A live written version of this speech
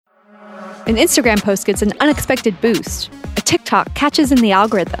An Instagram post gets an unexpected boost. A TikTok catches in the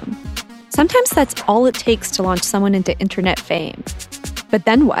algorithm. Sometimes that's all it takes to launch someone into internet fame. But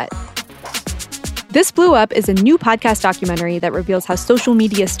then what? This Blew Up is a new podcast documentary that reveals how social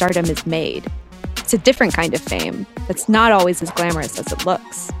media stardom is made. It's a different kind of fame that's not always as glamorous as it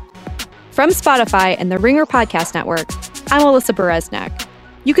looks. From Spotify and the Ringer Podcast Network, I'm Alyssa Bereznek.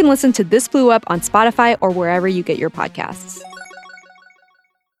 You can listen to This Blew Up on Spotify or wherever you get your podcasts.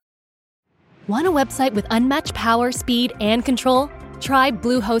 Want a website with unmatched power, speed, and control? Try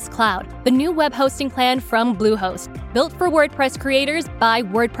Bluehost Cloud, the new web hosting plan from Bluehost, built for WordPress creators by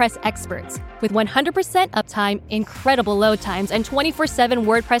WordPress experts. With 100% uptime, incredible load times, and 24/7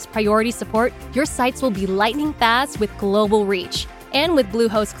 WordPress priority support, your sites will be lightning fast with global reach. And with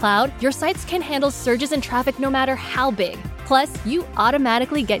Bluehost Cloud, your sites can handle surges in traffic no matter how big. Plus, you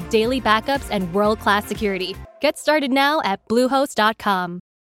automatically get daily backups and world-class security. Get started now at Bluehost.com.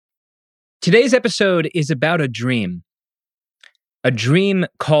 Today's episode is about a dream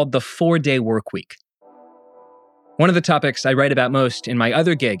called the 4-day work week. One of the topics I write about most in my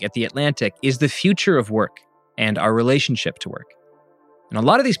other gig at The Atlantic is the future of work and our relationship to work. And a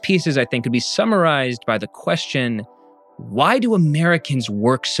lot of these pieces, I think, could be summarized by the question, why do Americans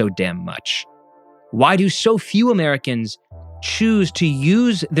work so damn much? Why do so few Americans choose to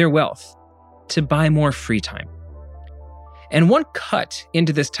use their wealth to buy more free time? And one cut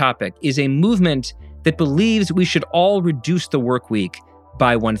into this topic is a movement that believes we should all reduce the work week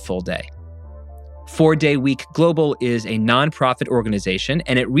by one full day. 4-Day Week Global is a nonprofit organization,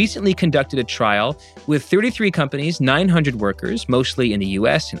 and it recently conducted a trial with 33 companies, 900 workers, mostly in the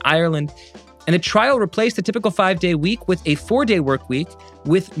US and Ireland. And the trial replaced the typical 5-day week with a 4-day work week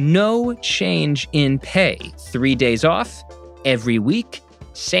with no change in pay. 3 days off every week,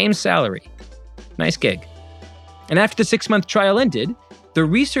 same salary. Nice gig. And after the 6-month trial ended, the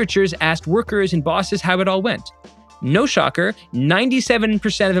researchers asked workers and bosses how it all went. No shocker,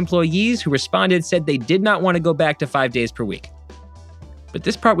 97% of employees who responded said they did not want to go back to 5 days per week. But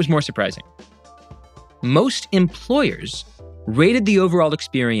this part was more surprising. Most employers rated the overall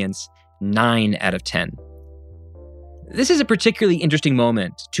experience 9 out of 10. This is a particularly interesting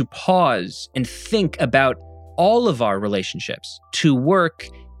moment to pause and think about all of our relationships to work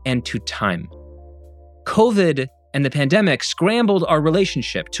and to time. COVID and the pandemic scrambled our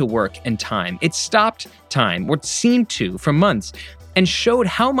relationship to work and time. It stopped time, or it seemed to, for months, and showed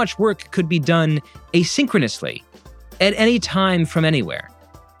how much work could be done asynchronously, at any time from anywhere.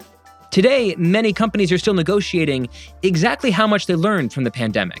 Today, many companies are still negotiating exactly how much they learned from the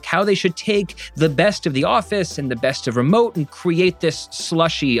pandemic, how they should take the best of the office and the best of remote and create this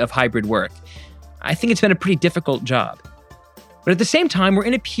slushy of hybrid work. I think it's been a pretty difficult job. But at the same time, we're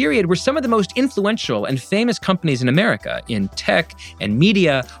in a period where some of the most influential and famous companies in America, in tech and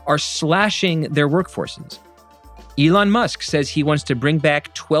media, are slashing their workforces. Elon Musk says he wants to bring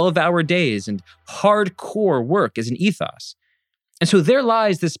back 12-hour days and hardcore work as an ethos. And so there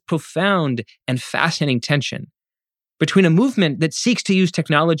lies this profound and fascinating tension between a movement that seeks to use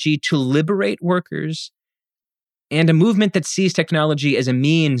technology to liberate workers and a movement that sees technology as a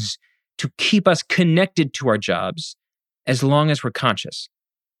means to keep us connected to our jobs as long as we're conscious.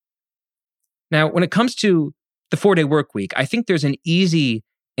 Now, when it comes to the 4-day work week, I think there's an easy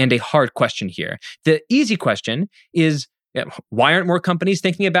and a hard question here. The easy question is, why aren't more companies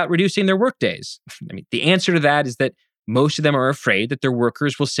thinking about reducing their work days? I mean, the answer to that is that most of them are afraid that their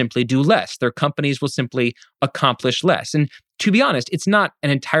workers will simply do less. Their companies will simply accomplish less. And to be honest, it's not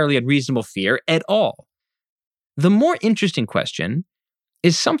an entirely unreasonable fear at all. The more interesting question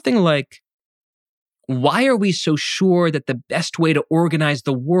is something like, why are we so sure that the best way to organize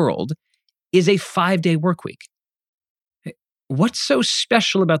the world is a 5-day work week? What's so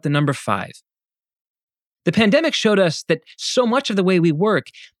special about the number 5? The pandemic showed us that so much of the way we work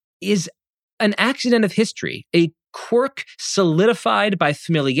is an accident of history, a quirk solidified by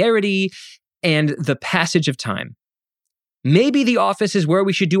familiarity and the passage of time. Maybe the office is where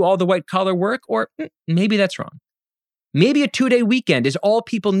we should do all the white-collar work, or maybe that's wrong. Maybe a 2-day weekend is all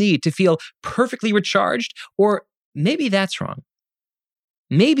people need to feel perfectly recharged, or maybe that's wrong.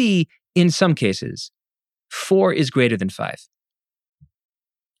 Maybe, in some cases, 4 is greater than 5.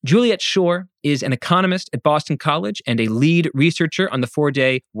 Juliet Schor is an economist at Boston College and a lead researcher on the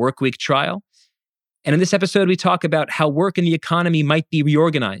 4-day workweek trial. And in this episode, we talk about how work in the economy might be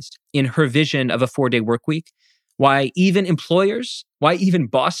reorganized in her vision of a 4-day workweek, why even employers, why even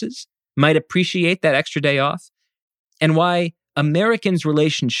bosses might appreciate that extra day off, and why Americans'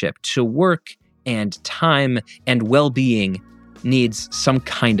 relationship to work and time and well-being needs some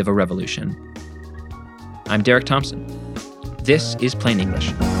kind of a revolution. I'm Derek Thompson. This is Plain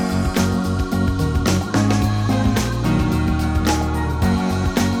English.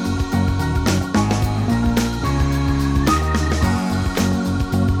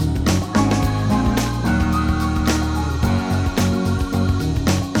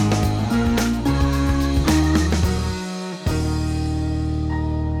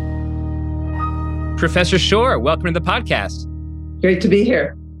 Professor Shore, welcome to the podcast. Great to be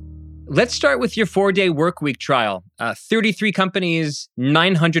here. Let's start with your 4-day work week trial. 33 companies,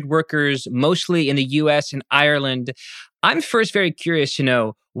 900 workers, mostly in the US and Ireland. I'm first very curious to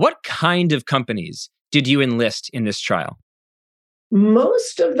know, what kind of companies did you enlist in this trial?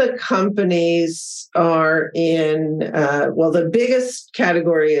 Most of the companies are in, the biggest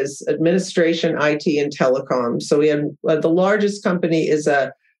category is administration, IT, and telecom. So we have the largest company is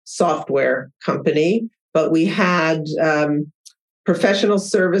a software company, but we had professional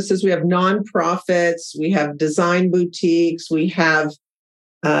services, we have nonprofits, we have design boutiques, we have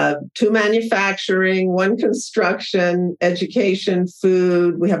 2 manufacturing, 1 construction, education,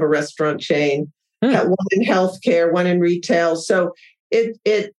 food, we have a restaurant chain, 1 in healthcare, 1 in retail. So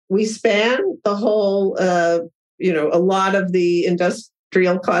we span the whole, a lot of the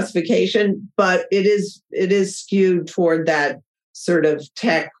industrial classification, but it is skewed toward that sort of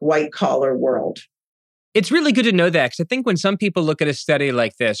tech white collar world. It's really good to know that, because I think when some people look at a study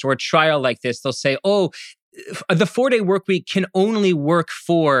like this or a trial like this, they'll say, oh, the 4-day work week can only work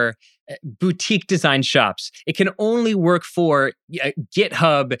for boutique design shops. It can only work for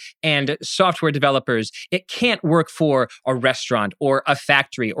GitHub and software developers. It can't work for a restaurant or a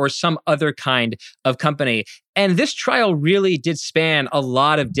factory or some other kind of company. And this trial really did span a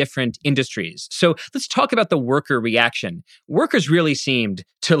lot of different industries. So let's talk about the worker reaction. Workers really seemed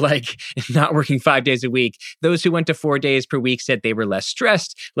to like not working 5 days a week. Those who went to 4 days per week said they were less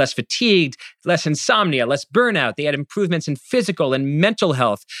stressed, less fatigued, less insomnia, less burnout. They had improvements in physical and mental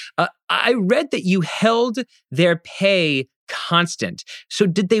health. I read that you held their pay constant. So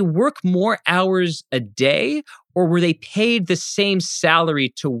did they work more hours a day, or were they paid the same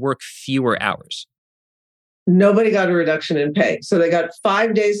salary to work fewer hours? Nobody got a reduction in pay. So they got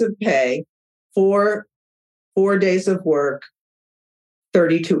 5 days of pay for 4 days of work,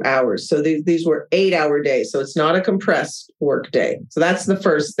 32 hours. So these were 8-hour days. So it's not a compressed work day. So that's the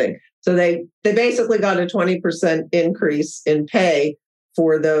first thing. So they basically got a 20% increase in pay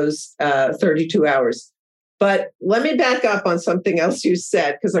for those 32 hours. But let me back up on something else you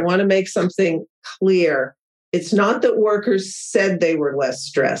said, because I want to make something clear. It's not that workers said they were less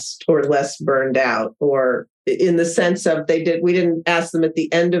stressed or less burned out, or in the sense of we didn't ask them at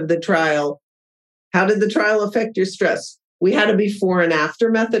the end of the trial, how did the trial affect your stress? We had a before and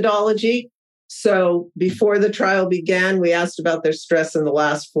after methodology. So before the trial began, we asked about their stress in the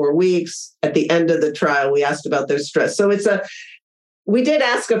last 4 weeks. At the end of the trial, we asked about their stress. So we did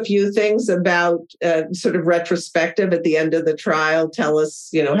ask a few things about sort of retrospective at the end of the trial. Tell us,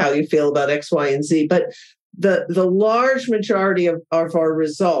 how you feel about X, Y, and Z. But the large majority of our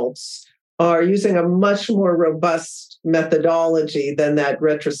results are using a much more robust methodology than that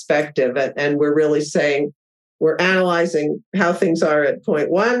retrospective. And we're really saying we're analyzing how things are at point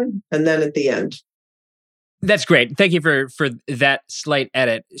 1 and then at the end. That's great. Thank you for that slight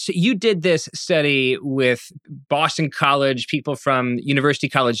edit. So you did this study with Boston College, people from University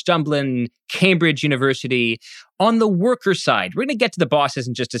College Dublin, Cambridge University. On the worker side, we're going to get to the bosses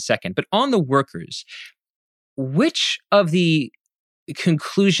in just a second, but on the workers, which of the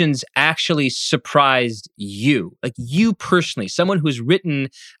conclusions actually surprised you? Like you personally, someone who's written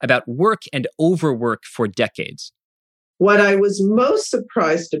about work and overwork for decades. What I was most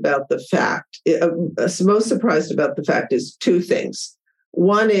surprised about the fact is 2 things.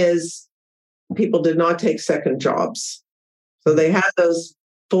 One is people did not take second jobs. So they had those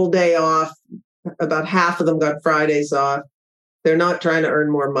full day off. About half of them got Fridays off. They're not trying to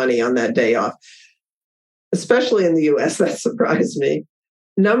earn more money on that day off, especially in the US. That surprised me.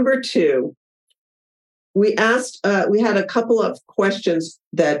 Number 2, we had a couple of questions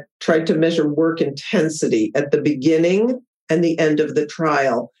that tried to measure work intensity at the beginning and the end of the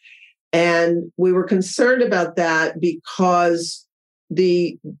trial. And we were concerned about that because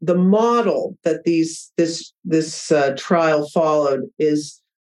the model that this trial followed is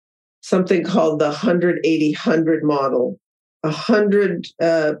something called the 100-80-100 model.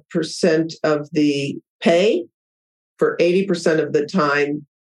 100% of the pay for 80% of the time,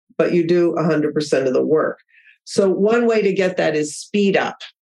 but you do 100% of the work. So one way to get that is speed up.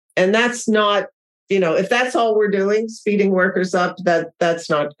 And that's not, if that's all we're doing, speeding workers up, that's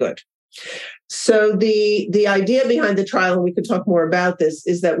not good. So the idea behind the trial, and we could talk more about this,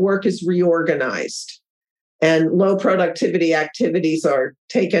 is that work is reorganized and low productivity activities are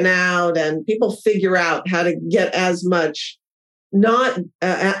taken out and people figure out how to get as much not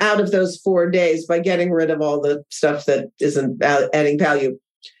out of those 4 days by getting rid of all the stuff that isn't adding value.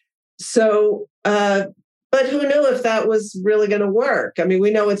 So, but who knew if that was really going to work? I mean,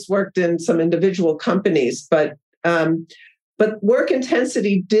 we know it's worked in some individual companies, but But work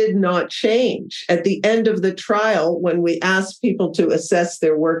intensity did not change. At the end of the trial, when we asked people to assess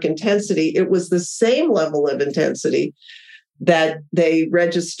their work intensity, it was the same level of intensity that they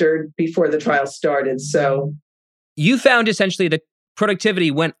registered before the trial started. So you found essentially that productivity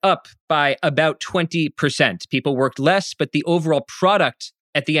went up by about 20%. People worked less, but the overall product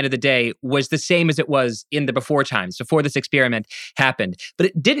at the end of the day was the same as it was in the before times, before this experiment happened. But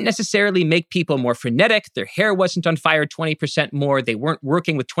it didn't necessarily make people more frenetic. Their hair wasn't on fire 20% more. They weren't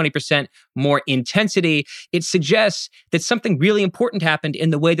working with 20% more intensity. It suggests that something really important happened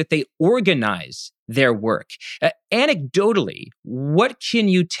in the way that they organize their work. Anecdotally, what can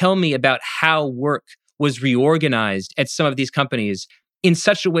you tell me about how work was reorganized at some of these companies in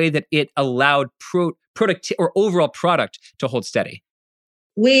such a way that it allowed product or overall product to hold steady?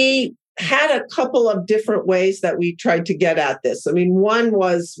 We had a couple of different ways that we tried to get at this. I mean, one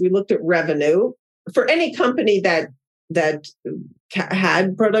was we looked at revenue. For any company that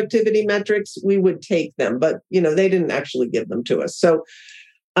had productivity metrics, we would take them, but they didn't actually give them to us. So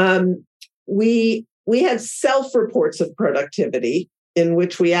we had self-reports of productivity in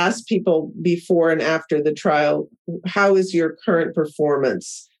which we asked people before and after the trial, how is your current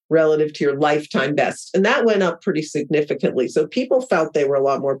performance relative to your lifetime best? And that went up pretty significantly. So people felt they were a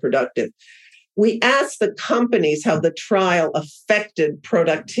lot more productive. We asked the companies how the trial affected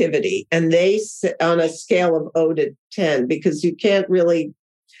productivity, and they on a scale of 0 to 10, because you can't really,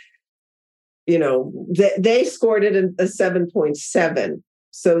 they scored it a 7.7.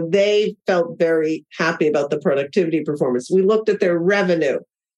 So they felt very happy about the productivity performance. We looked at their revenue.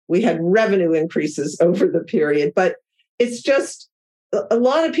 We had revenue increases over the period, but it's just, a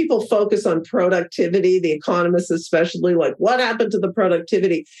lot of people focus on productivity, the economists especially, like what happened to the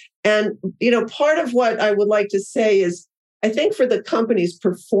productivity? And, part of what I would like to say is, I think for the company's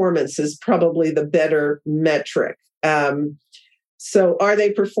performance is probably the better metric. So are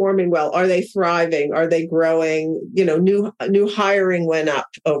they performing well? Are they thriving? Are they growing? New hiring went up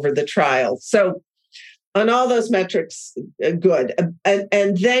over the trial. So on all those metrics, good.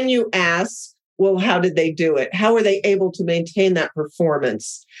 And then you ask, well, how did they do it? How were they able to maintain that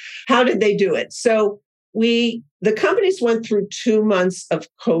performance? How did they do it? So the companies went through 2 months of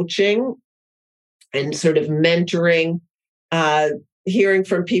coaching and sort of mentoring, hearing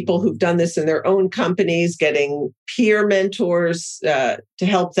from people who've done this in their own companies, getting peer mentors to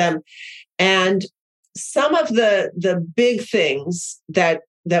help them. And some of the big things that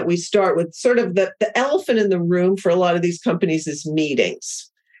we start with, sort of the elephant in the room for a lot of these companies is meetings.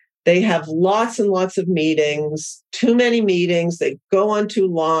 They have lots and lots of meetings, too many meetings, they go on too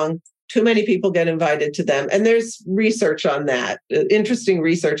long, too many people get invited to them. And there's research on that, interesting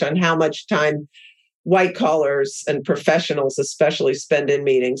research on how much time white collars and professionals especially spend in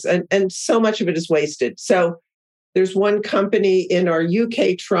meetings. And so much of it is wasted. So there's one company in our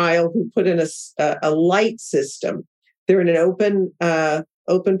UK trial who put in a light system. They're in an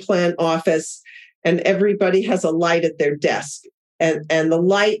open plan office, and everybody has a light at their desk. And the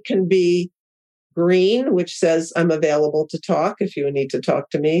light can be green, which says, I'm available to talk if you need to talk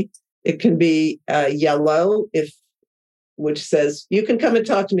to me. It can be yellow, which says, you can come and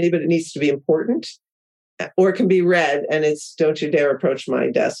talk to me, but it needs to be important. Or it can be red, and it's, don't you dare approach my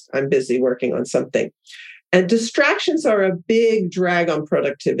desk. I'm busy working on something. And distractions are a big drag on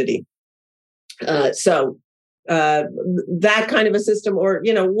productivity. So that kind of a system, or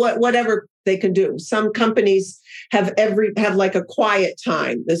whatever they can do. Some companies have like a quiet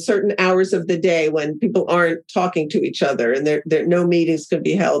time. There's certain hours of the day when people aren't talking to each other, and there no meetings can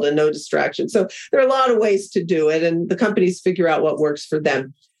be held and no distractions. So there are a lot of ways to do it, and the companies figure out what works for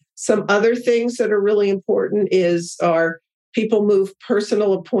them. Some other things that are really important are people move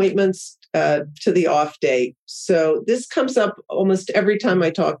personal appointments to the off day. So this comes up almost every time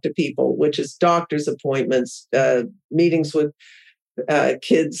I talk to people, which is doctor's appointments, meetings with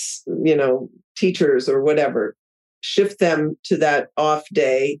kids, teachers or whatever. Shift them to that off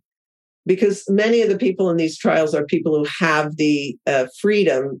day, because many of the people in these trials are people who have the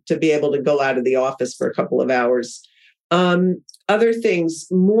freedom to be able to go out of the office for a couple of hours. Other things,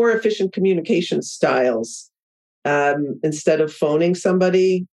 more efficient communication styles. Instead of phoning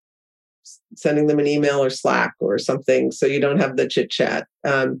somebody, sending them an email or Slack or something, so you don't have the chit chat.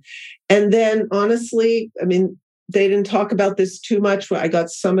 And then honestly, I mean, they didn't talk about this too much. I got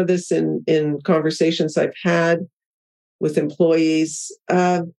some of this in conversations I've had with employees.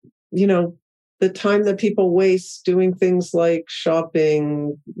 The time that people waste doing things like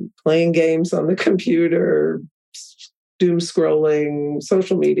shopping, playing games on the computer, doom scrolling,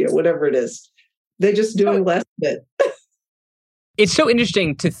 social media, whatever it is. They're just doing less of it. It's so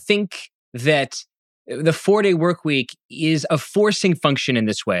interesting to think that The 4-day work week is a forcing function in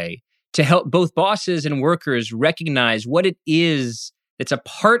this way to help both bosses and workers recognize what it is that's a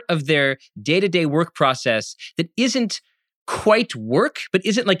part of their day-to-day work process that isn't quite work, but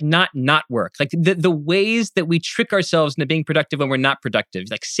isn't like not work. Like the ways that we trick ourselves into being productive when we're not productive,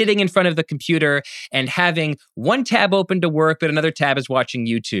 like sitting in front of the computer and having one tab open to work, but another tab is watching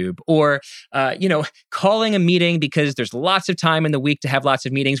YouTube, or, calling a meeting because there's lots of time in the week to have lots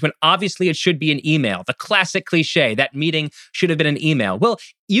of meetings when obviously it should be an email. The classic cliche, that meeting should have been an email. Well,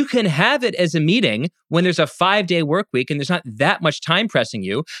 you can have it as a meeting when there's a 5-day work week and there's not that much time pressing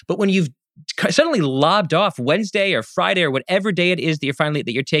you, but when you've suddenly lobbed off Wednesday or Friday or whatever day it is that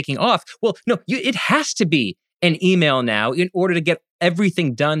you're taking off. Well, no, it has to be an email now in order to get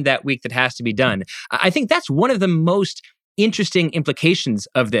everything done that week that has to be done. I think that's one of the most interesting implications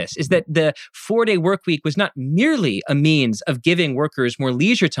of this, is that the 4-day work week was not merely a means of giving workers more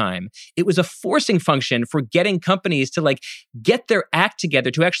leisure time. It was a forcing function for getting companies to get their act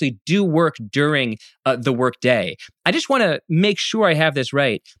together to actually do work during the work day. I just want to make sure I have this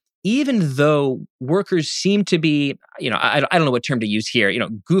right. Even though workers seem to be, I don't know what term to use here,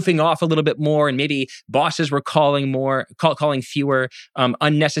 goofing off a little bit more, and maybe bosses were calling fewer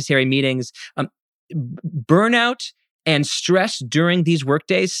unnecessary meetings, burnout and stress during these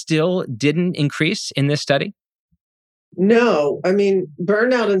workdays still didn't increase in this study? No, I mean,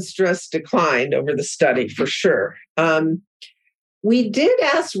 burnout and stress declined over the study for sure. We did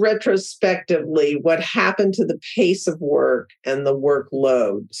ask retrospectively what happened to the pace of work and the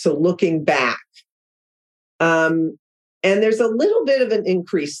workload. So looking back, and there's a little bit of an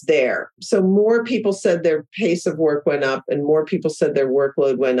increase there. So more people said their pace of work went up and more people said their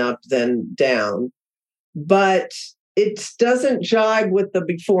workload went up than down. But it doesn't jibe with the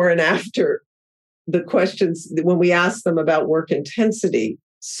before and after the questions when we ask them about work intensity.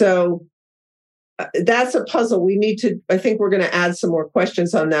 So that's a puzzle. I think we're going to add some more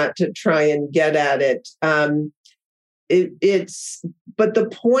questions on that to try and get at it. But the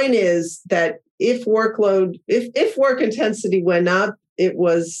point is that if work intensity went up, it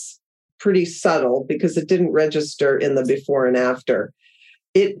was pretty subtle because it didn't register in the before and after.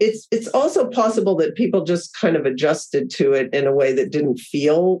 It's also possible that people just kind of adjusted to it in a way that didn't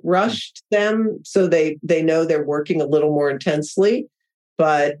feel rushed them. So they know they're working a little more intensely,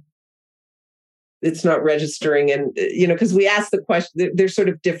 but it's not registering. And, because we ask the question, there's sort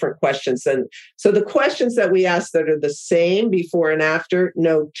of different questions. And so the questions that we ask that are the same before and after,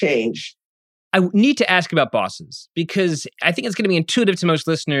 no change. I need to ask about bosses, because I think it's going to be intuitive to most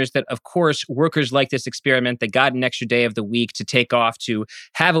listeners that, of course, workers like this experiment. They got an extra day of the week to take off, to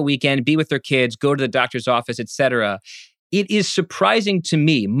have a weekend, be with their kids, go to the doctor's office, etc. It is surprising to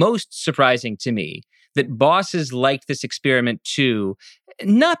me, most surprising to me, that bosses liked this experiment too.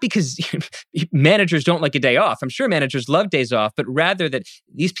 Not because managers don't like a day off. I'm sure managers love days off, but rather that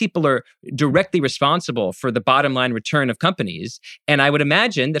these people are directly responsible for the bottom line return of companies. And I would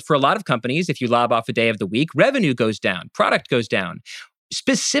imagine that for a lot of companies, if you lob off a day of the week, revenue goes down, product goes down.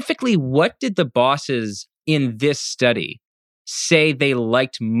 Specifically, what did the bosses in this study say they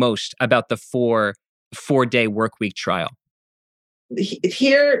liked most about the 4-day work week trial?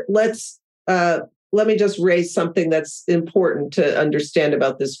 Here, let me just raise something that's important to understand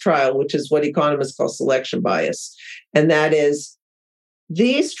about this trial, which is what economists call selection bias. And that is,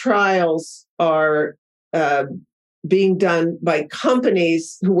 these trials are being done by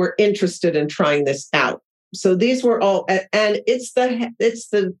companies who were interested in trying this out. So these were all, and it's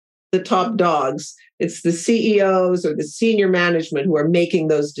the top dogs, it's the CEOs or the senior management who are making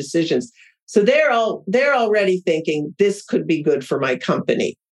those decisions. So they're already thinking this could be good for my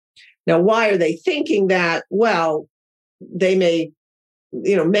company. Now, why are they thinking that? Well, they may,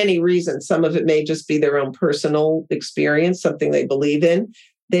 many reasons. Some of it may just be their own personal experience, something they believe in.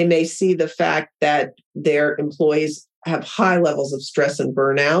 They may see the fact that their employees have high levels of stress and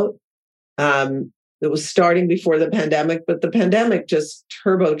burnout. It was starting before the pandemic, but the pandemic just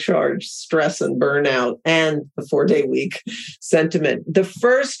turbocharged stress and burnout and the 4-day week sentiment. The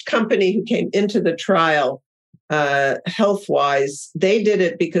first company who came into the trial, health-wise, they did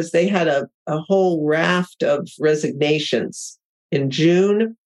it because they had a whole raft of resignations in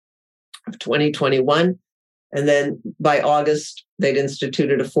June of 2021. And then by August, they'd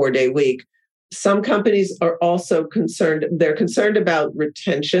instituted a 4-day week. Some companies are also concerned. They're concerned about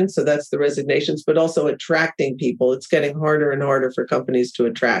retention. So that's the resignations, but also attracting people. It's getting harder and harder for companies to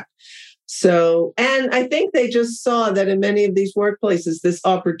attract. So, and I think they just saw that in many of these workplaces, this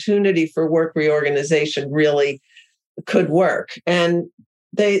opportunity for work reorganization really could work. And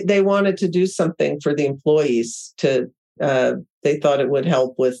they wanted to do something for the employees they thought it would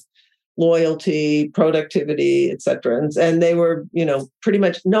help with loyalty, productivity, et cetera. And they were, pretty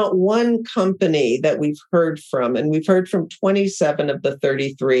much not one company that we've heard from, and we've heard from 27 of the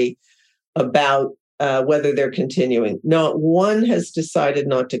 33 about whether they're continuing. Not one has decided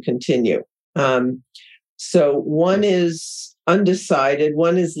not to continue. So one is undecided,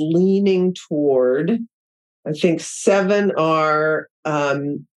 one is leaning toward, I think 7 are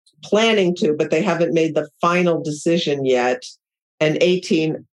planning to, but they haven't made the final decision yet. And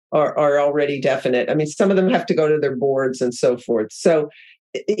 18 are already definite. I mean, some of them have to go to their boards and so forth. So,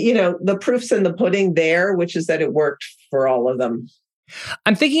 the proof's in the pudding there, which is that it worked for all of them.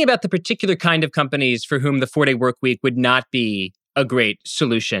 I'm thinking about the particular kind of companies for whom the 4-day work week would not be a great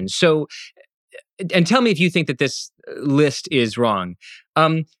solution. So, and tell me if you think that this list is wrong.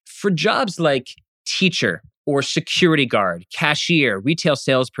 For jobs like teacher or security guard, cashier, retail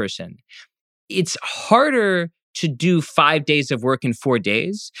salesperson, it's harder to do 5 days of work in 4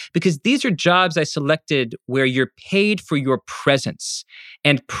 days because these are jobs I selected where you're paid for your presence.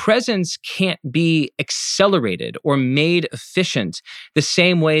 And presence can't be accelerated or made efficient the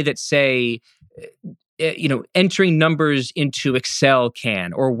same way that, say, entering numbers into Excel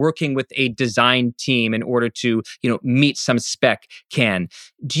can, or working with a design team in order to, meet some spec can.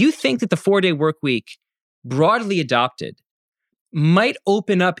 Do you think that the 4-day work week, broadly adopted, might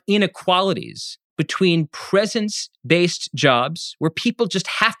open up inequalities between presence-based jobs where people just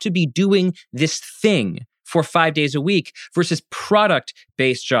have to be doing this thing for 5 days a week versus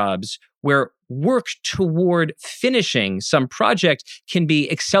product-based jobs where work toward finishing some project can be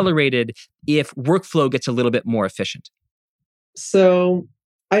accelerated if workflow gets a little bit more efficient? So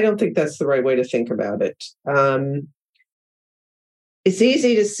I don't think that's the right way to think about it. It's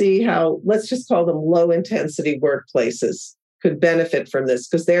easy to see how, let's just call them low-intensity workplaces, could benefit from this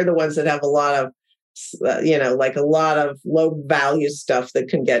because they're the ones that have a lot of, like a lot of low-value stuff that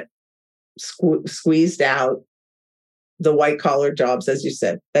can get squeezed out. The white-collar jobs, as you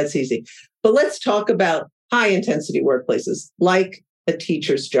said, that's easy. But let's talk about high-intensity workplaces, like a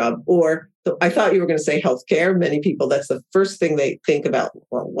teacher's job, or I thought you were going to say healthcare. Many people, that's the first thing they think about.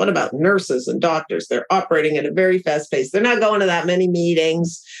 Well, what about nurses and doctors? They're operating at a very fast pace. They're not going to that many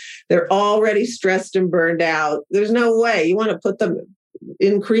meetings. They're already stressed and burned out. There's no way you want to put them,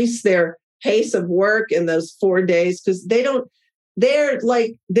 increase their pace of work in those 4 days because their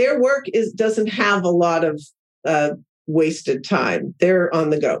work doesn't have a lot of wasted time. They're on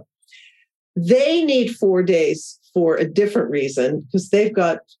the go. They need 4 days for a different reason because they've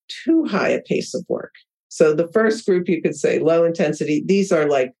got too high a pace of work. So the first group, you could say low intensity. These are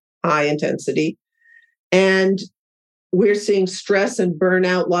like high intensity. And we're seeing stress and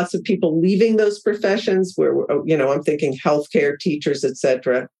burnout, lots of people leaving those professions where, I'm thinking healthcare, teachers, et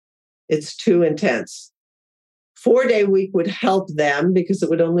cetera. It's too intense. 4-day week would help them because it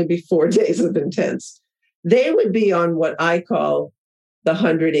would only be 4 days of intense. They would be on what I call the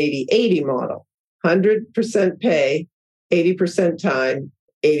 180-80 model. 100% pay, 80% time,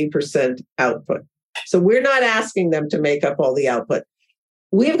 80% output. So we're not asking them to make up all the output.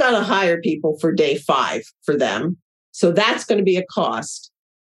 We've got to hire people for day 5 for them. So that's going to be a cost.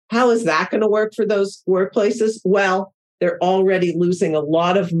 How is that going to work for those workplaces? Well, they're already losing a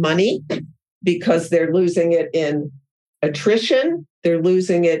lot of money because they're losing it in attrition. They're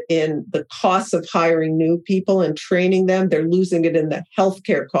losing it in the costs of hiring new people and training them. They're losing it in the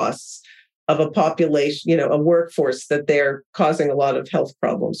healthcare costs of a population, a workforce that they're causing a lot of health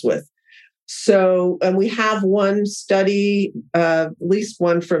problems with. So, and we have one study, at least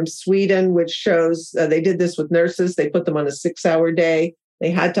one from Sweden, which shows they did this with nurses. They put them on a 6-hour day. They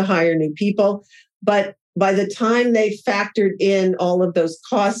had to hire new people. But by the time they factored in all of those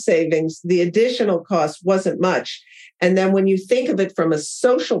cost savings, the additional cost wasn't much. And then when you think of it from a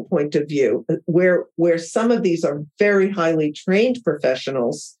social point of view, where some of these are very highly trained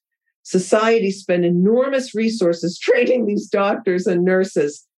professionals, society spend enormous resources training these doctors and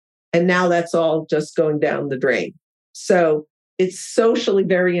nurses. And now that's all just going down the drain. So it's socially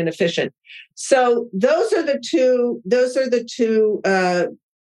very inefficient. So those are the two,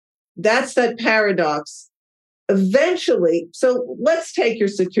 that's that paradox. Eventually, so let's take your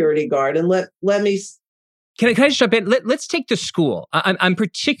security guard and let me. Can I just jump in? Let's take the school. I'm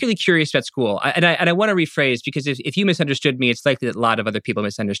particularly curious about school. And I want to rephrase because if you misunderstood me, it's likely that a lot of other people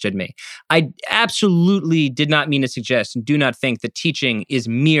misunderstood me. I absolutely did not mean to suggest and do not think that teaching is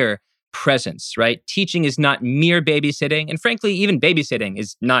mere presence, right? Teaching is not mere babysitting. And frankly, even babysitting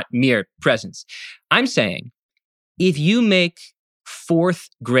is not mere presence. I'm saying if you make 4th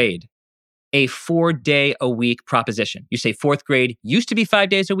grade a 4-day-a-week proposition, you say 4th grade used to be 5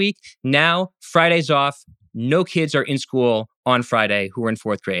 days a week. Now Friday's off. No kids are in school on Friday who are in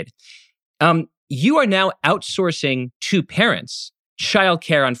 4th grade. You are now outsourcing to parents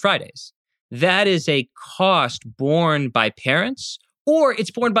childcare on Fridays. That is a cost borne by parents, or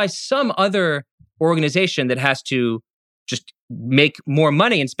it's borne by some other organization that has to just make more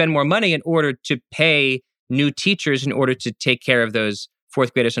money and spend more money in order to pay new teachers in order to take care of those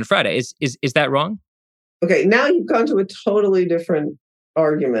fourth graders on Friday. Is that wrong? Okay, now you've gone to a totally different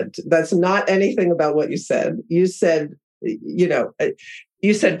argument. That's not anything about what you said. You said,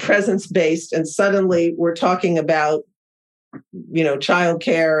 you said presence-based, and suddenly we're talking about,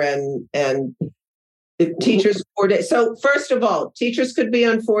 childcare and teachers 4 days. So first of all, teachers could be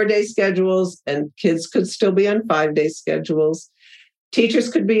on 4-day schedules and kids could still be on 5-day schedules. Teachers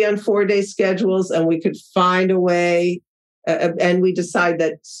could be on 4-day schedules and we could find a way, and we decide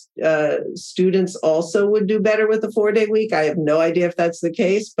that students also would do better with a 4-day week. I have no idea if that's the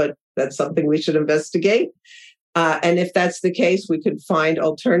case, but that's something we should investigate. And if that's the case, we could find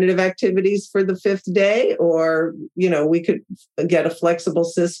alternative activities for the 5th day, or, we could get a flexible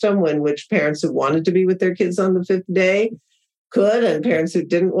system in which parents who wanted to be with their kids on the 5th day could, and parents who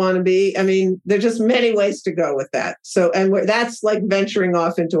didn't want to be. I mean, there's just many ways to go with that. So, and that's like venturing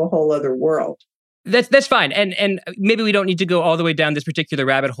off into a whole other world. That's fine. And maybe we don't need to go all the way down this particular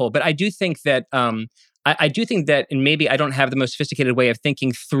rabbit hole, but I do think that, I do think that, and maybe I don't have the most sophisticated way of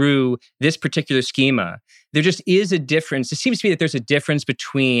thinking through this particular schema, there just is a difference. It seems to me that there's a difference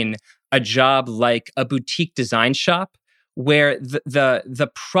between a job like a boutique design shop, where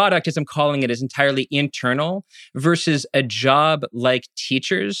the product, as I'm calling it, is entirely internal, versus a job like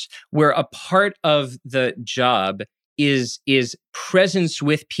teachers, where a part of the job is presence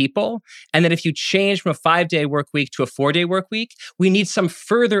with people. And that if you change from a 5-day work week to a 4-day work week, we need some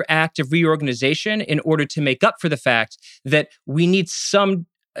further act of reorganization in order to make up for the fact that we need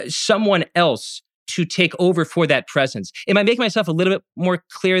someone else to take over for that presence. Am I making myself a little bit more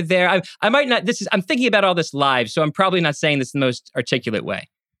clear there? I might not, I'm thinking about all this live, so I'm probably not saying this in the most articulate way.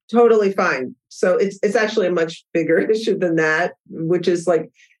 Totally fine. So it's actually a much bigger issue than that, which is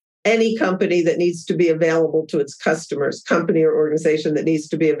like any company that needs to be available to its customers, company or organization that needs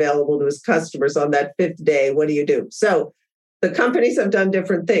to be available to its customers on that 5th day. What do you do? So the companies have done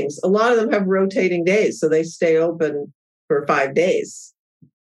different things. A lot of them have rotating days, so they stay open for 5 days.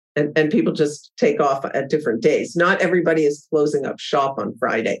 And people just take off at different days. Not everybody is closing up shop on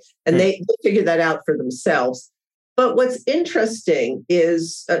Friday. And they figure that out for themselves. But what's interesting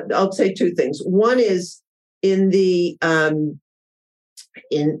is, I'll say 2 things. One is in the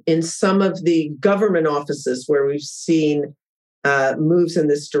in some of the government offices where we've seen moves in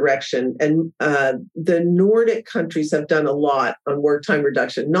this direction. And the Nordic countries have done a lot on work time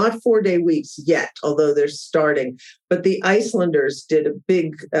reduction, not 4-day weeks yet, although they're starting. But the Icelanders did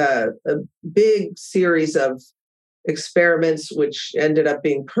a big series of experiments, which ended up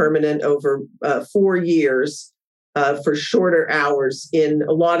being permanent over 4 years for shorter hours in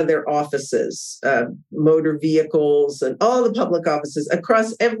a lot of their offices, motor vehicles and all the public offices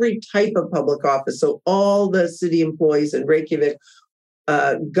across every type of public office. So all the city employees in Reykjavik,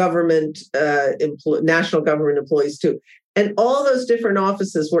 government, national government employees too. And all those different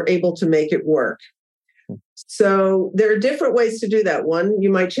offices were able to make it work. So there are different ways to do that. One,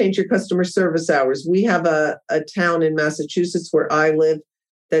 you might change your customer service hours. We have a town in Massachusetts where I live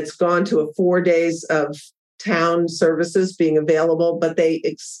that's gone to 4 days of town services being available, but they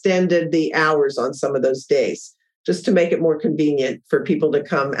extended the hours on some of those days just to make it more convenient for people to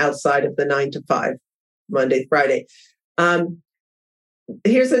come outside of the 9 to 5, Monday, Friday.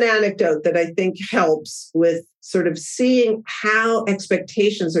 Here's an anecdote that I think helps with sort of seeing how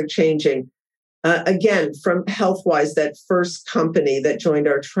expectations are changing. Again, from HealthWise, that first company that joined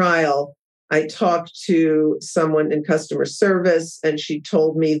our trial, I talked to someone in customer service, and she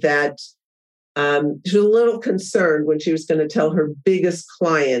told me that she was a little concerned when she was going to tell her biggest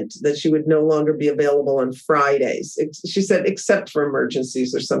client that she would no longer be available on Fridays. She said, except for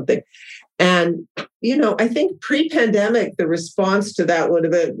emergencies or something. And, I think pre-pandemic, the response to that would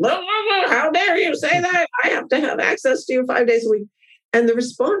have been, how dare you say that? I have to have access to you 5 days a week. And the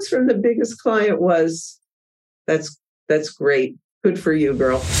response from the biggest client was, that's great. Good for you,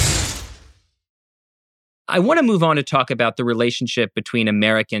 girl. I want to move on to talk about the relationship between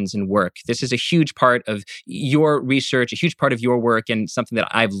Americans and work. This is a huge part of your research, a huge part of your work, and something that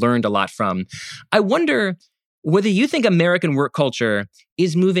I've learned a lot from. I wonder whether you think American work culture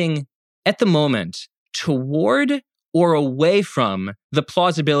is moving at the moment toward or away from the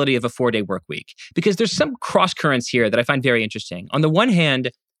plausibility of a 4-day work week. Because there's some cross currents here that I find very interesting. On the one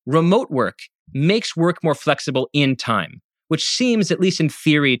hand, remote work makes work more flexible in time. which seems, at least in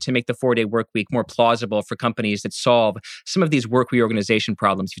theory, to make the 4-day work week more plausible for companies that solve some of these work reorganization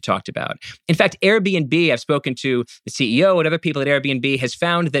problems you talked about. In fact, Airbnb, I've spoken to the CEO and other people at Airbnb, has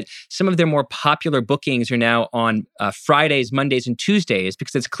found that some of their more popular bookings are now on Fridays, Mondays, and Tuesdays,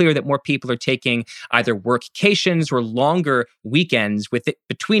 because it's clear that more people are taking either workcations or longer weekends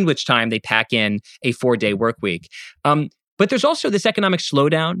between which time they pack in a 4-day work week. But there's also this economic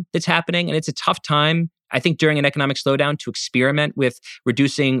slowdown that's happening, and it's a tough time, I think, during an economic slowdown to experiment with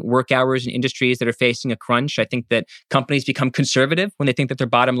reducing work hours in industries that are facing a crunch. I think that companies become conservative when they think that their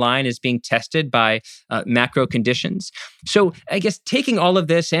bottom line is being tested by macro conditions. So I guess taking all of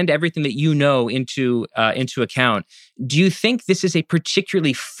this and everything that you know into account, do you think this is a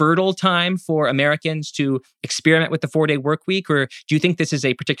particularly fertile time for Americans to experiment with the 4-day work week, or do you think this is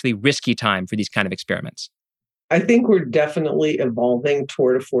a particularly risky time for these kind of experiments? I think we're definitely evolving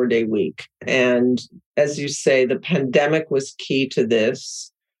toward a 4-day week. And as you say, the pandemic was key to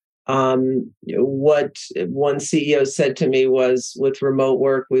this. What one CEO said to me was, with remote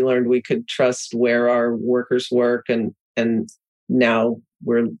work, we learned we could trust where our workers work, and now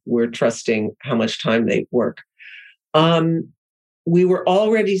we're trusting how much time they work. We were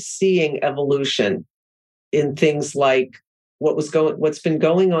already seeing evolution in things like what's been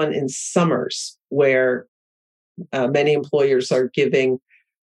going on in summers, where many employers are giving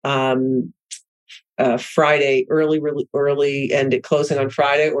Friday really early and closing on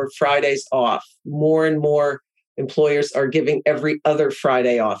Friday, or Fridays off. More and more employers are giving every other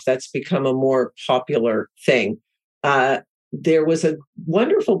Friday off. That's become a more popular thing. There was a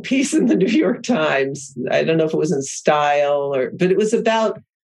wonderful piece in the New York Times. I don't know if it was in Style, but it was about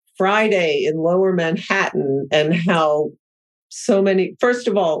Friday in Lower Manhattan and how so many. First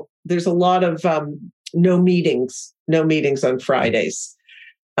of all, there's a lot of no meetings on Fridays.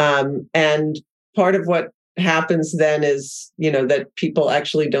 And part of what happens then is, that people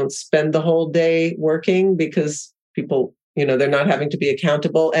actually don't spend the whole day working because people, they're not having to be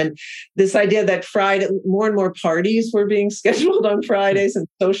accountable. And this idea that Friday, more and more parties were being scheduled on Fridays and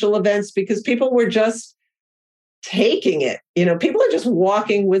social events because people were just taking it. People are just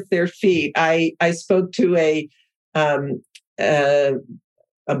walking with their feet. I spoke to a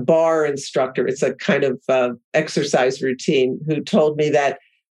bar instructor. It's a kind of exercise routine, who told me that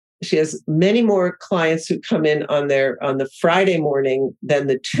she has many more clients who come in on the Friday morning than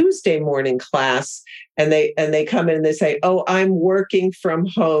the Tuesday morning class. And they come in and they say, "Oh, I'm working from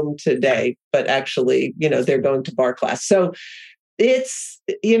home today," but actually, they're going to bar class. So it's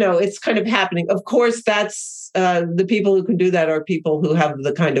kind of happening. Of course, that's the people who can do that are people who have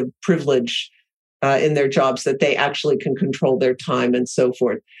the kind of privilege in their jobs that they actually can control their time and so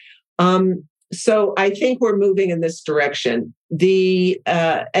forth. So I think we're moving in this direction. And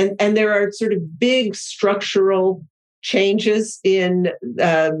there are sort of big structural changes in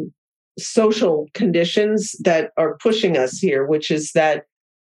social conditions that are pushing us here, which is that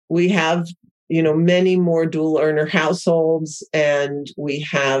we have many more dual earner households, and we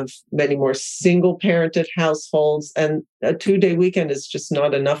have many more single parented households, and a 2-day weekend is just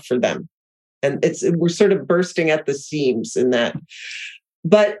not enough for them. And we're sort of bursting at the seams in that.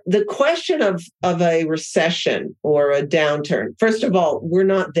 But the question of a recession or a downturn, first of all, we're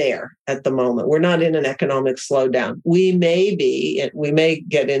not there at the moment. We're not in an economic slowdown. We may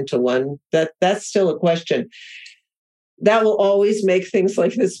get into one. That's still a question. That will always make things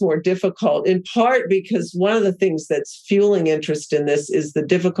like this more difficult, in part because one of the things that's fueling interest in this is the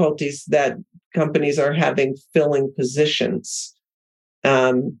difficulties that companies are having filling positions.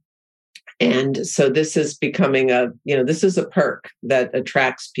 And so this is becoming this is a perk that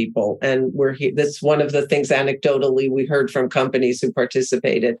attracts people. And we're here. That's one of the things anecdotally we heard from companies who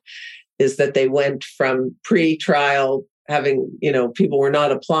participated, is that they went from pre-trial having, people were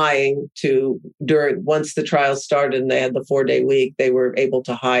not applying to once the trial started and they had the 4-day week, they were able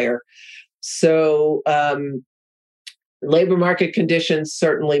to hire. So labor market conditions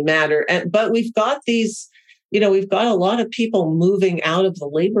certainly matter. But we've got these, we've got a lot of people moving out of the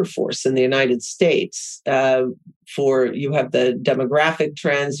labor force in the United States. You have the demographic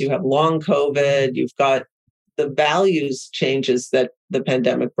trends, you have long COVID, you've got the values changes that the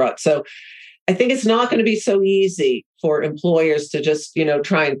pandemic brought. So I think it's not going to be so easy for employers to just,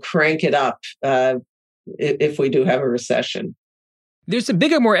 try and crank it up if we do have a recession. There's a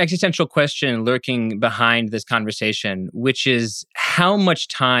bigger, more existential question lurking behind this conversation, which is how much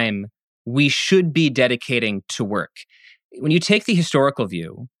time we should be dedicating to work. When you take the historical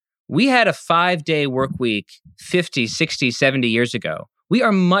view, we had a 5-day work week 50, 60, 70 years ago. We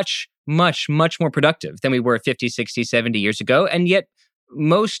are much, much, much more productive than we were 50, 60, 70 years ago. And yet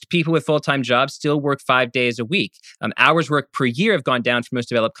most people with full-time jobs still work 5 days a week. Hours worked per year have gone down for most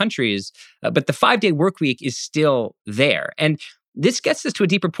developed countries, but the 5-day work week is still there. And this gets us to a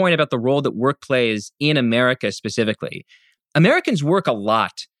deeper point about the role that work plays in America specifically. Americans work a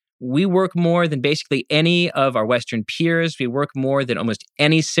lot. We work more than basically any of our Western peers. We work more than almost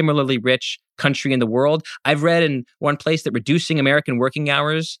any similarly rich country in the world. I've read in one place that reducing American working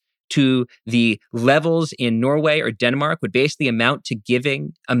hours to the levels in Norway or Denmark would basically amount to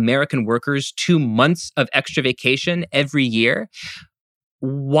giving American workers 2 months of extra vacation every year.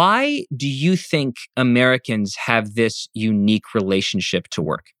 Why do you think Americans have this unique relationship to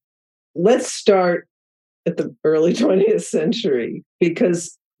work? Let's start at the early 20th century,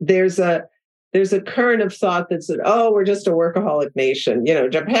 because there's a current of thought that said, oh, we're just a workaholic nation.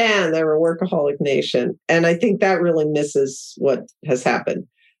 Japan, they're a workaholic nation. And I think that really misses what has happened.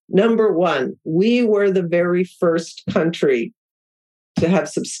 Number one, we were the very first country to have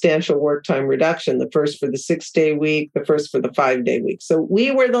substantial work time reduction, the first for the 6-day week, the first for the 5-day week. So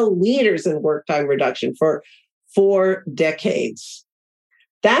we were the leaders in work time reduction for 4 decades.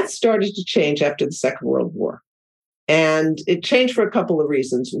 That started to change after the Second World War. And it changed for a couple of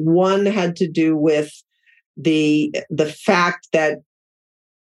reasons. One had to do with the fact that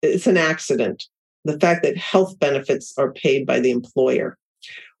it's an accident, the fact that health benefits are paid by the employer,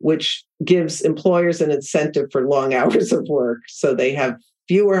 which gives employers an incentive for long hours of work. So they have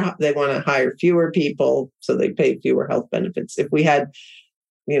they want to hire fewer people, so they pay fewer health benefits. If we had,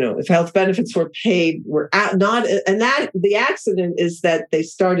 if health benefits were paid, the accident is that they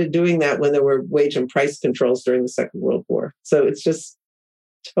started doing that when there were wage and price controls during the Second World War. So it's just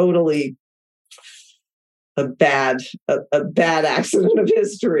totally a bad accident of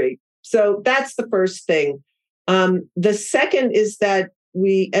history. So that's the first thing. The second is that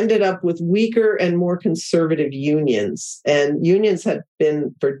we ended up with weaker and more conservative unions. And unions had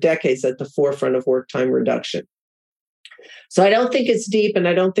been for decades at the forefront of work time reduction. So I don't think it's deep, and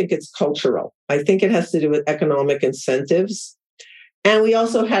I don't think it's cultural. I think it has to do with economic incentives. And we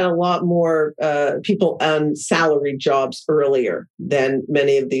also had a lot more people on salaried jobs earlier than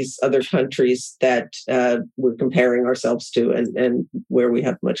many of these other countries that we're comparing ourselves to, and where we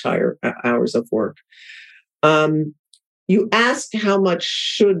have much higher hours of work. You asked how much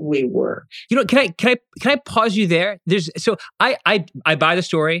should we work? Can I pause you there? I buy the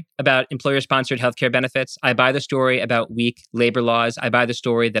story about employer-sponsored healthcare benefits. I buy the story about weak labor laws. I buy the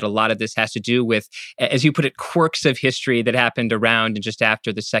story that a lot of this has to do with, as you put it, quirks of history that happened around and just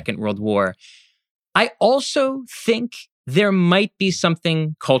after the Second World War. I also think there might be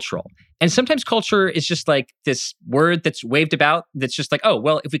something cultural. And sometimes culture is just like this word that's waved about that's just like, oh,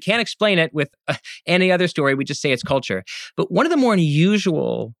 well, if we can't explain it with any other story, we just say it's culture. But one of the more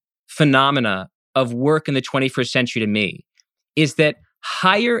unusual phenomena of work in the 21st century to me is that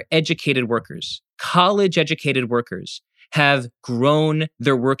higher educated workers, college educated workers, have grown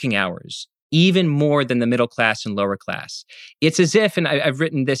their working hours even more than the middle class and lower class. It's as if, and I've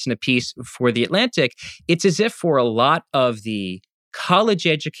written this in a piece for The Atlantic, it's as if for a lot of the college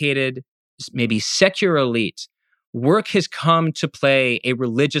educated, maybe secular elite, work has come to play a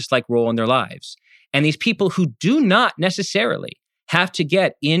religious-like role in their lives. And these people who do not necessarily have to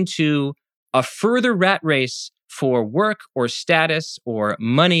get into a further rat race for work or status or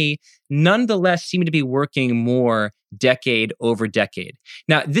money, nonetheless seem to be working more decade over decade.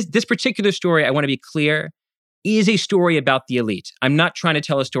 Now, this particular story, I want to be clear, is a story about the elite. I'm not trying to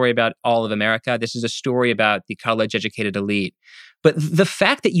tell a story about all of America. This is a story about the college-educated elite. But the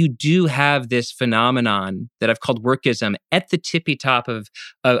fact that you do have this phenomenon that I've called workism at the tippy top of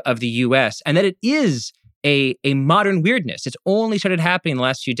the US, and that it is a modern weirdness, it's only started happening in the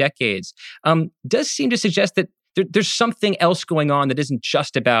last few decades, does seem to suggest that there's something else going on that isn't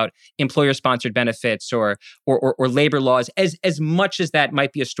just about employer-sponsored benefits or labor laws, as much as that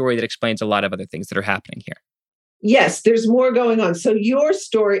might be a story that explains a lot of other things that are happening here. Yes, there's more going on. So your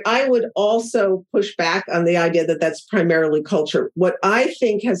story, I would also push back on the idea that that's primarily culture. What I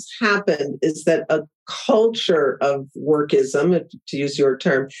think has happened is that a culture of workism, to use your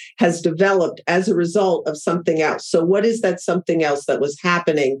term, has developed as a result of something else. So what is that something else that was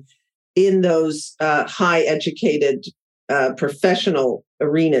happening in those high educated professional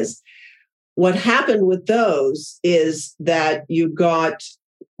arenas? What happened with those is that you got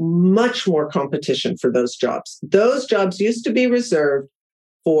much more competition for those jobs. Those jobs used to be reserved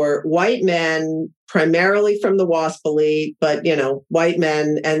for white men, primarily from the WASP elite, but white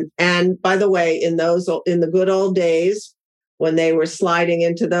men. And by the way, in the good old days, when they were sliding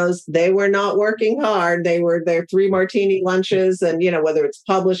into those, they were not working hard. They were their 3 martini lunches, and whether it's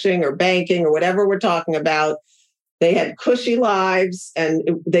publishing or banking or whatever we're talking about, They had cushy lives, and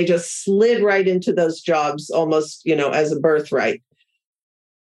they just slid right into those jobs almost, as a birthright.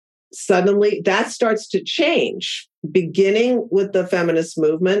 Suddenly that starts to change, beginning with the feminist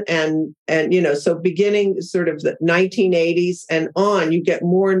movement and so beginning sort of the 1980s and on, you get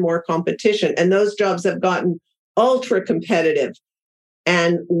more and more competition, and those jobs have gotten ultra competitive,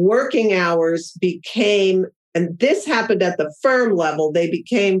 and working hours became, and this happened at the firm level, they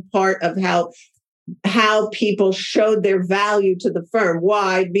became part of how people showed their value to the firm.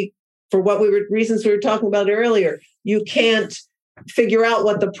 Why? For reasons we were talking about earlier. You can't figure out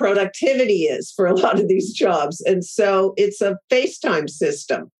what the productivity is for a lot of these jobs. And so it's a FaceTime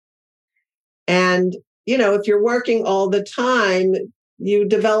system. And, if you're working all the time, you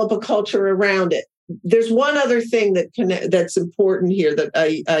develop a culture around it. There's one other thing that's important here that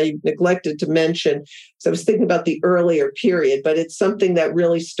I neglected to mention. So I was thinking about the earlier period, but it's something that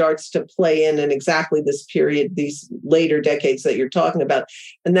really starts to play in exactly this period, these later decades that you're talking about,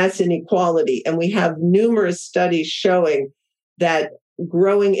 and that's inequality. And we have numerous studies showing that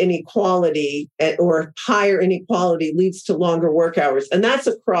growing inequality or higher inequality leads to longer work hours. And that's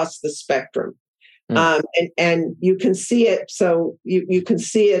across the spectrum. And you can see it. So you can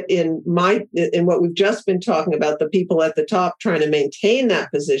see it in what we've just been talking about, the people at the top trying to maintain that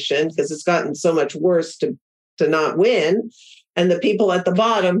position because it's gotten so much worse to not win. And the people at the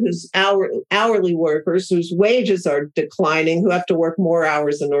bottom who's hourly workers, whose wages are declining, who have to work more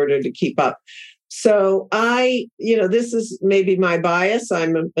hours in order to keep up. So this is maybe my bias.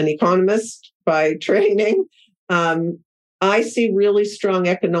 I'm an economist by training. I see really strong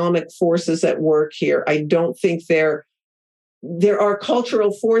economic forces at work here. I don't think there are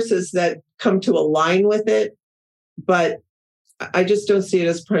cultural forces that come to align with it, but I just don't see it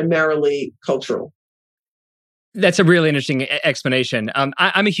as primarily cultural. That's a really interesting explanation.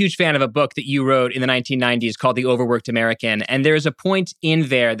 I'm a huge fan of a book that you wrote in the 1990s called The Overworked American. And there's a point in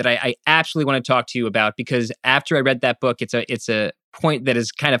there that I absolutely want to talk to you about, because after I read that book, it's a point that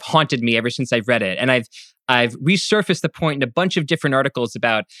has kind of haunted me ever since I've read it. And I've resurfaced the point in a bunch of different articles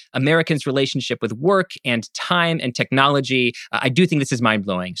about Americans' relationship with work and time and technology. I do think this is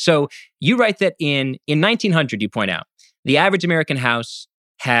mind-blowing. So you write that in 1900, you point out, the average American house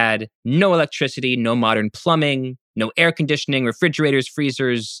had no electricity, no modern plumbing, no air conditioning, refrigerators,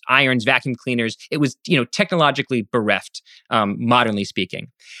 freezers, irons, vacuum cleaners. It was, technologically bereft, modernly speaking.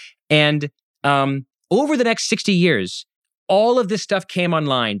 And over the next 60 years, all of this stuff came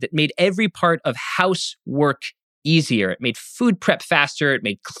online that made every part of housework easier. It made food prep faster. It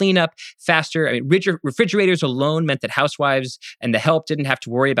made cleanup faster. I mean, refrigerators alone meant that housewives and the help didn't have to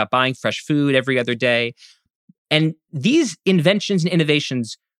worry about buying fresh food every other day. And these inventions and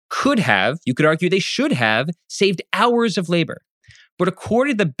innovations you could argue they should have saved hours of labor. But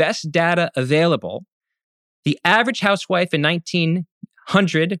according to the best data available, the average housewife in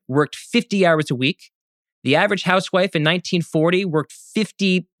 1900 worked 50 hours a week. The average housewife in 1940 worked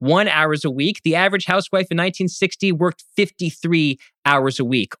 51 hours a week. The average housewife in 1960 worked 53 hours a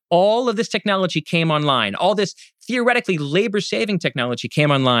week. All of this technology came online. All this theoretically labor-saving technology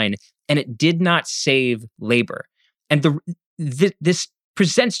came online, and it did not save labor. And this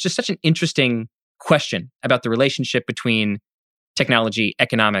presents just such an interesting question about the relationship between technology,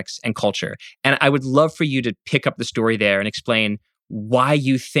 economics, and culture. And I would love for you to pick up the story there and explain why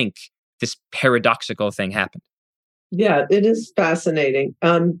you think this paradoxical thing happened. Yeah, it is fascinating.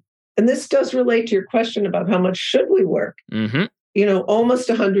 And this does relate to your question about how much should we work? Mm-hmm. Almost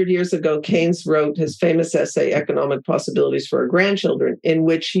 100 years ago, Keynes wrote his famous essay, Economic Possibilities for Our Grandchildren, in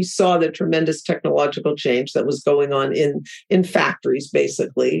which he saw the tremendous technological change that was going on in factories,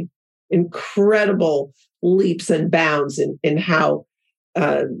 basically. Incredible leaps and bounds in how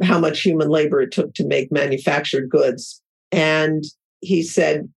much human labor it took to make manufactured goods. And he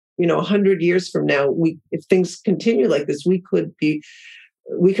said, 100 years from now, if things continue like this, we could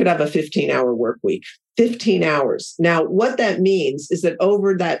have a 15-hour work week. 15 hours. Now, what that means is that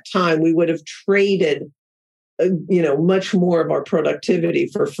over that time, we would have traded, much more of our productivity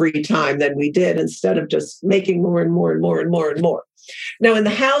for free time than we did, instead of just making more and more and more and more and more. Now, in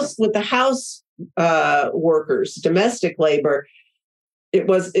the house, with the house workers, domestic labor,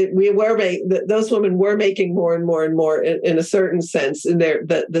 those women were making more and more and more in a certain sense. And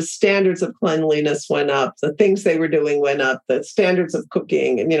the standards of cleanliness went up, the things they were doing went up, the standards of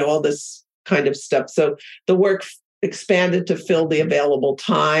cooking, and all this kind of stuff. So the work expanded to fill the available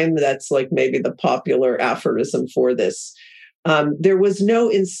time. That's like maybe the popular aphorism for this. There was no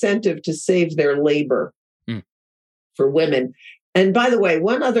incentive to save their labor for women. And by the way,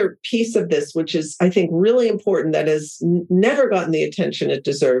 one other piece of this, which is, I think, really important, that has never gotten the attention it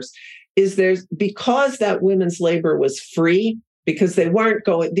deserves, is because that women's labor was free, because they weren't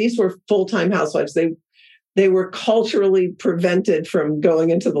going, these were full-time housewives. They were culturally prevented from going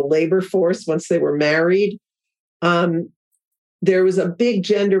into the labor force once they were married. There was a big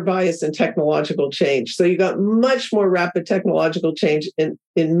gender bias in technological change. So you got much more rapid technological change in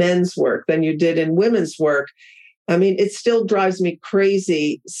men's work than you did in women's work. I mean, it still drives me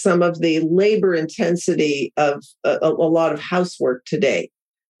crazy, some of the labor intensity of a lot of housework today.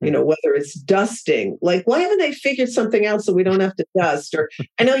 Whether it's dusting, like, why haven't they figured something out so we don't have to dust? Or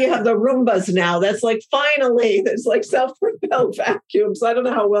I know you have the Roombas now. That's like, finally, there's like self-propelled vacuums. I don't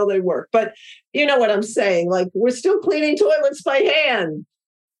know how well they work, but you know what I'm saying? Like, we're still cleaning toilets by hand.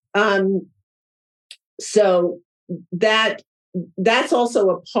 So that's also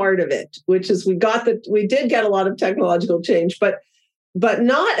a part of it, which is we did get a lot of technological change, but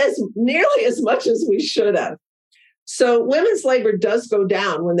not as nearly as much as we should have. So women's labor does go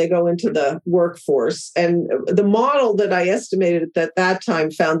down when they go into the workforce. And the model that I estimated at that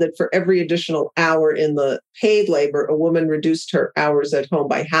time found that for every additional hour in the paid labor, a woman reduced her hours at home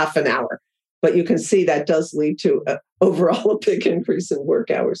by half an hour. But you can see that does lead to overall a big increase in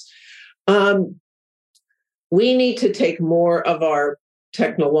work hours. We need to take more of our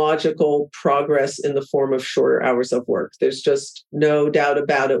technological progress in the form of shorter hours of work. There's just no doubt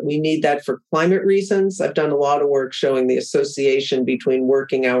about it. We need that for climate reasons. I've done a lot of work showing the association between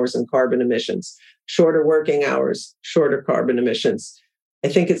working hours and carbon emissions. Shorter working hours, shorter carbon emissions. I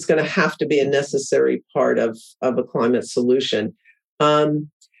think it's going to have to be a necessary part of a climate solution.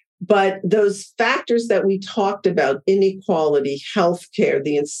 But those factors that we talked about, inequality, healthcare,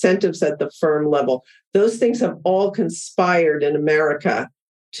 the incentives at the firm level, those things have all conspired in America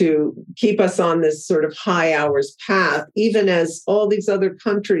to keep us on this sort of high hours path, even as all these other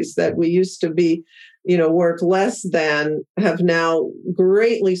countries that we used to be, work less than, have now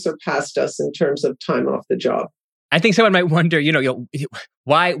greatly surpassed us in terms of time off the job. I think someone might wonder,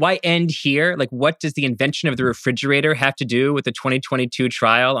 why end here? Like, what does the invention of the refrigerator have to do with the 2022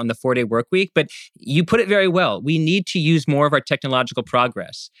 trial on the 4-day work week? But you put it very well. We need to use more of our technological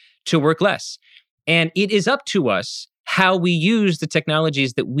progress to work less. And it is up to us how we use the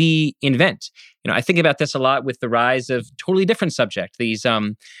technologies that we invent. I think about this a lot with the rise of totally different subject. The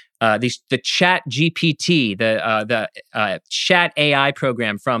Chat GPT, the Chat AI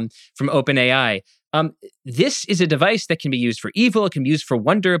program from OpenAI. This is a device that can be used for evil, it can be used for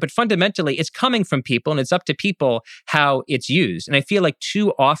wonder, but fundamentally it's coming from people and it's up to people how it's used. And I feel like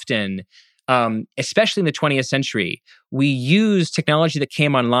too often, especially in the 20th century, we use technology that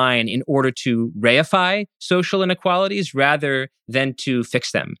came online in order to reify social inequalities rather than to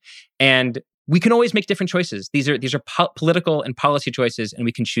fix them. And we can always make different choices. These are political and policy choices, and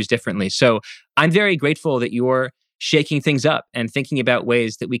we can choose differently. So I'm very grateful that you're shaking things up and thinking about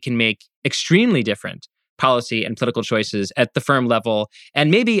ways that we can make extremely different policy and political choices at the firm level and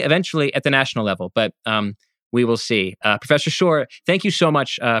maybe eventually at the national level. But we will see. Professor Shore, thank you so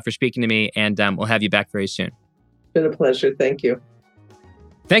much for speaking to me, and we'll have you back very soon. It's been a pleasure. Thank you.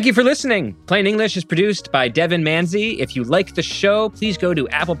 Thank you for listening. Plain English is produced by Devin Manzi. If you like the show, please go to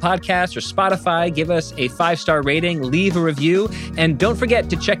Apple Podcasts or Spotify, give us a 5-star rating, leave a review, and don't forget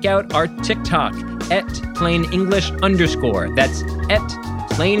to check out our TikTok @PlainEnglish_. That's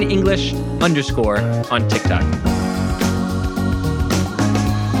 @PlainEnglish_ on TikTok.